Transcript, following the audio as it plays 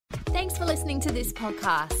Thanks for listening to this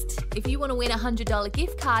podcast. If you want to win a $100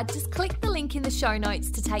 gift card, just click the link in the show notes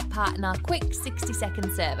to take part in our quick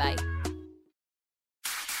 60-second survey.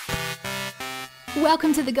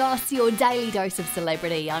 Welcome to The Goss, your daily dose of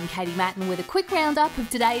celebrity. I'm Katie Matten with a quick roundup of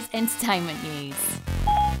today's entertainment news.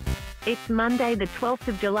 It's Monday, the 12th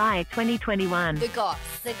of July, 2021. The Goss.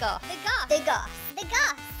 The Goss. The Goss. The Goss. The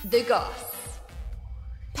Goss. The Goss.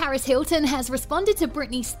 Paris Hilton has responded to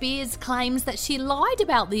Britney Spears' claims that she lied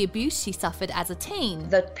about the abuse she suffered as a teen.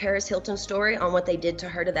 The Paris Hilton story on what they did to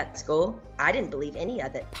her to that school, I didn't believe any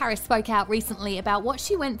of it. Paris spoke out recently about what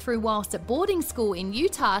she went through whilst at boarding school in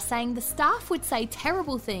Utah, saying the staff would say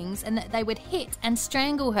terrible things and that they would hit and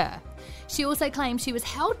strangle her. She also claimed she was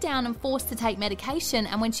held down and forced to take medication,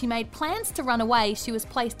 and when she made plans to run away, she was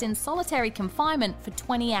placed in solitary confinement for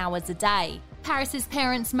 20 hours a day. Paris's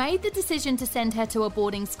parents made the decision to send her to a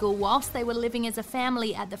boarding school whilst they were living as a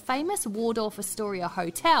family at the famous Waldorf Astoria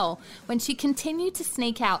Hotel, when she continued to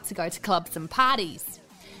sneak out to go to clubs and parties.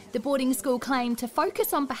 The boarding school claimed to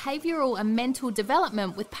focus on behavioural and mental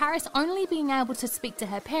development, with Paris only being able to speak to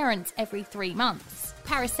her parents every 3 months.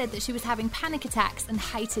 Paris said that she was having panic attacks and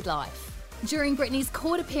hated life. During Britney's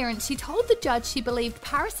court appearance, she told the judge she believed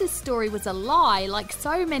Paris's story was a lie, like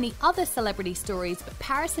so many other celebrity stories, but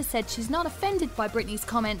Paris has said she's not offended by Britney's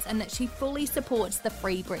comments and that she fully supports the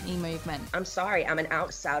Free Britney movement. I'm sorry, I'm an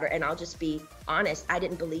outsider, and I'll just be honest, I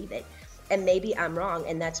didn't believe it. And maybe I'm wrong,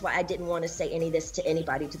 and that's why I didn't want to say any of this to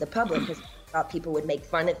anybody, to the public, because I thought people would make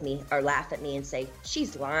fun of me or laugh at me and say,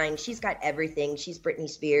 she's lying, she's got everything, she's Britney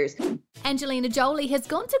Spears. Angelina Jolie has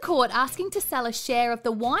gone to court asking to sell a share of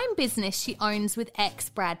the wine business she owns with ex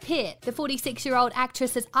Brad Pitt. The 46-year-old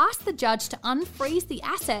actress has asked the judge to unfreeze the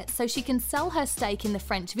assets so she can sell her stake in the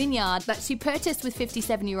French vineyard that she purchased with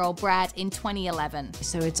 57-year-old Brad in 2011.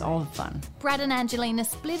 So it's all fun. Brad and Angelina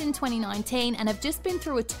split in 2019 and have just been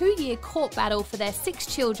through a 2-year court battle for their 6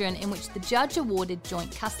 children, in which the judge awarded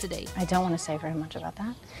joint custody. I don't want to say very much about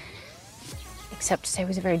that, except to say it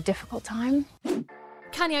was a very difficult time.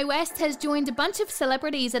 Kanye West has joined a bunch of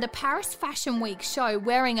celebrities at a Paris Fashion Week show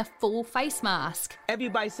wearing a full face mask.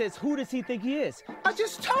 Everybody says, who does he think he is? I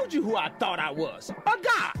just told you who I thought I was. A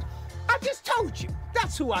god. I just told you.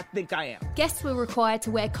 That's who I think I am. Guests were required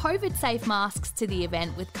to wear COVID-safe masks to the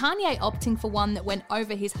event, with Kanye opting for one that went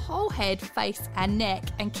over his whole head, face and neck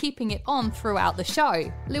and keeping it on throughout the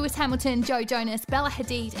show. Lewis Hamilton, Joe Jonas, Bella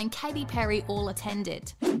Hadid and Katy Perry all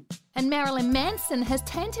attended. And Marylin Manson has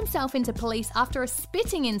turned himself into police after a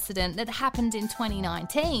spitting incident that happened in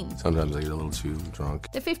 2019. Sometimes I get a little too drunk.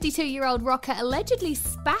 The 52-year-old rocker allegedly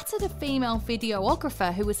spat at a female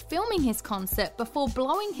videographer who was filming his concert before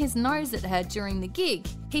blowing his nose at her during the gig.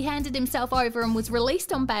 He handed himself over and was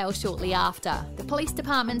released on bail shortly after. The police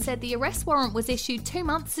department said the arrest warrant was issued 2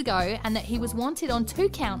 months ago and that he was wanted on 2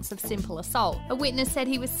 counts of simple assault. A witness said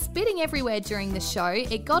he was spitting everywhere during the show.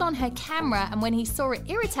 It got on her camera, and when he saw it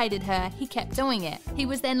irritated her, he kept doing it. He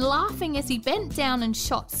was then laughing as he bent down and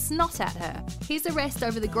shot snot at her. His arrest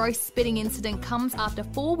over the gross spitting incident comes after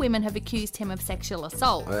 4 women have accused him of sexual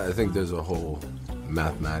assault. I think there's a whole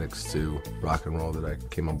mathematics to rock and roll that I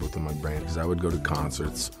came up with in my brain, because I would go to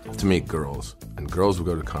concerts to meet girls, and girls would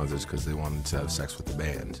go to concerts because they wanted to have sex with the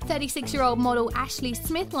band. 36-year-old model Ashley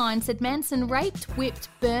Smithline said Manson raped, whipped,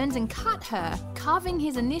 burned and cut her, carving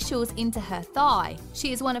his initials into her thigh.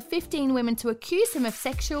 She is one of 15 women to accuse him of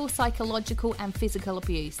sexual, psychological and physical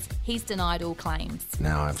abuse. He's denied all claims.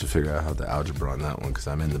 Now I have to figure out how the algebra on that one, because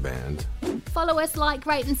I'm in the band. Follow us, like,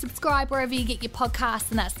 rate and subscribe wherever you get your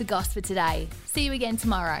podcasts, and that's The Goss for today. See you again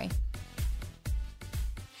tomorrow.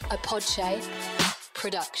 A Podshape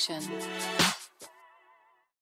production.